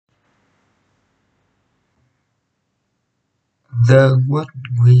The what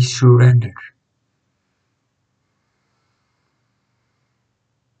we surrender.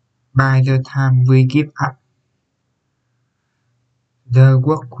 By the time we give up, the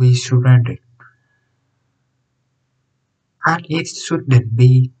what we surrender. As it shouldn't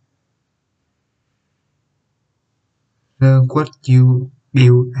be, the what you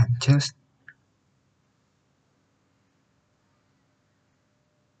build and just.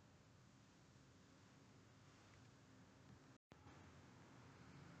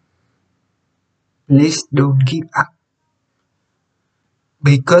 Please don't give up,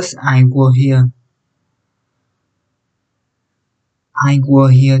 because I was here. I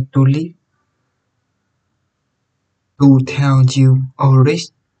was here to live, to tell you all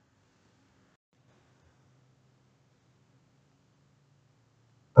this.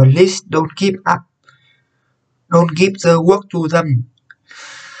 Please don't give up. Don't give the work to them,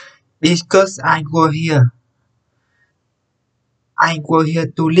 because I was here. I was here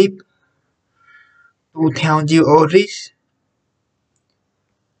to live, to tell you all this.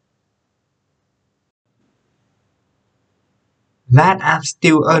 That I'm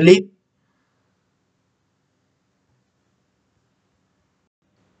still alive,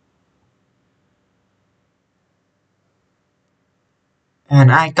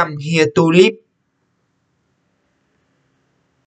 and I come here to live.